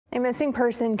A missing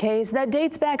person case that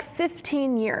dates back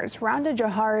 15 years. Rhonda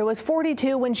Johari was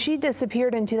 42 when she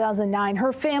disappeared in 2009.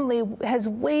 Her family has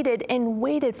waited and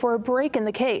waited for a break in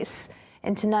the case.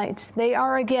 And tonight, they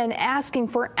are again asking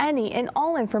for any and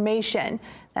all information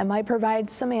that might provide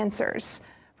some answers.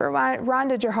 For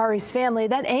Rhonda Johari's family,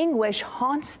 that anguish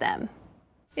haunts them.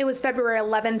 It was February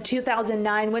 11,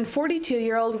 2009, when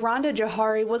 42-year-old Rhonda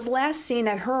Johari was last seen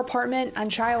at her apartment on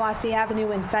Shiawassee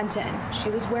Avenue in Fenton. She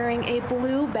was wearing a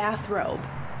blue bathrobe.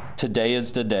 Today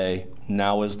is the day.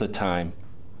 Now is the time.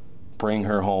 Bring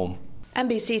her home.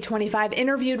 NBC 25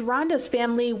 interviewed Rhonda's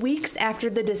family weeks after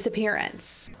the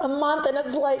disappearance. A month and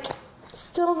it's like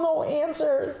still no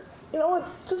answers. You know,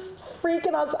 it's just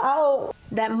freaking us out.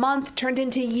 That month turned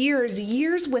into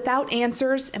years without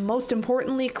answers and, most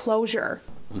importantly, closure.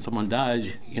 When someone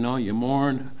dies, you know, you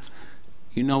mourn,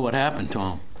 you know what happened to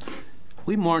them.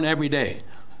 We mourn every day,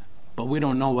 but we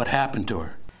don't know what happened to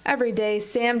her. Every day,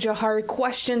 Sam Johari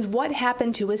questions what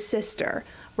happened to his sister.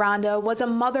 Rhonda was a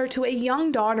mother to a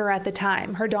young daughter at the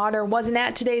time. Her daughter wasn't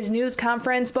at today's news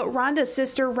conference, but Rhonda's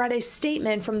sister read a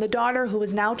statement from the daughter, who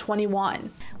is now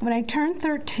 21. When I turned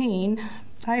 13,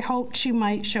 I hoped she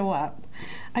might show up.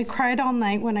 I cried all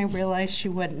night when I realized she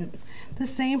wouldn't. The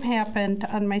same happened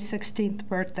on my 16th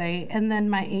birthday, and then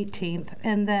my 18th,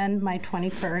 and then my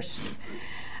 21st.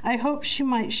 I hoped she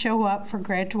might show up for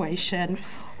graduation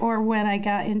or when I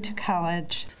got into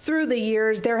college. Through the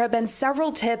years, there have been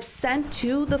several tips sent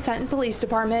to the Fenton Police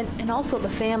Department and also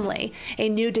the family. A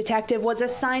new detective was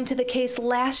assigned to the case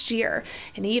last year,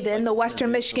 and even the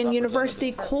Western Michigan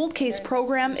University Cold Case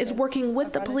Program is working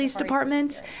with the police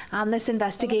department on this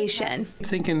investigation.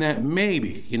 Thinking that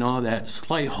maybe, you know, that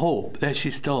slight hope that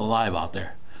she's still alive out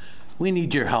there. We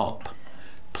need your help.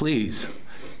 Please,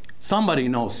 somebody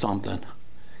knows something.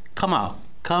 Come out,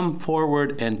 come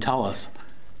forward and tell us.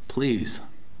 Please,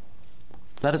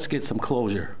 let us get some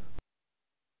closure.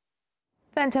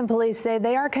 Fenton police say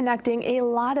they are connecting a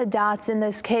lot of dots in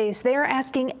this case. They are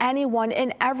asking anyone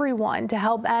and everyone to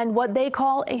help end what they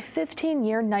call a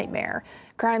 15-year nightmare.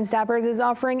 Crime Stoppers is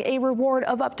offering a reward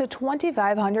of up to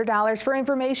 $2,500 for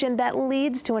information that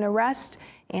leads to an arrest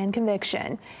and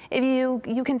conviction. If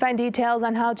you can find details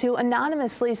on how to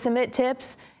anonymously submit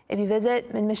tips if you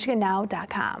visit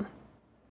Mid-MichiganNow.com.